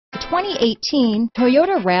2018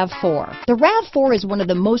 Toyota RAV4. The RAV4 is one of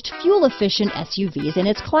the most fuel-efficient SUVs in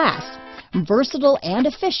its class. Versatile and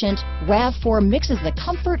efficient, RAV4 mixes the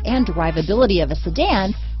comfort and drivability of a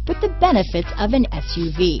sedan with the benefits of an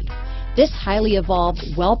SUV. This highly evolved,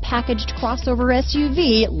 well-packaged crossover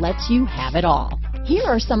SUV lets you have it all. Here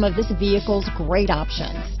are some of this vehicle's great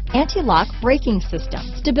options: anti-lock braking system,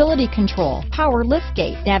 stability control, power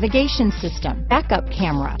liftgate, navigation system, backup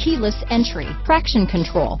camera, keyless entry, traction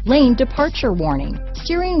control, lane departure warning,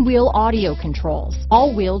 steering wheel audio controls,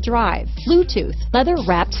 all-wheel drive, Bluetooth,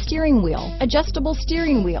 leather-wrapped steering wheel, adjustable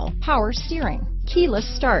steering wheel, power steering,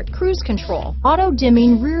 keyless start, cruise control,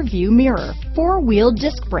 auto-dimming rear view mirror, four-wheel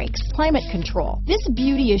disc brakes, climate control. This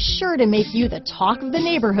beauty is sure to make you the talk of the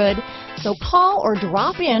neighborhood, so call or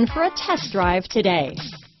drop in for a test drive today.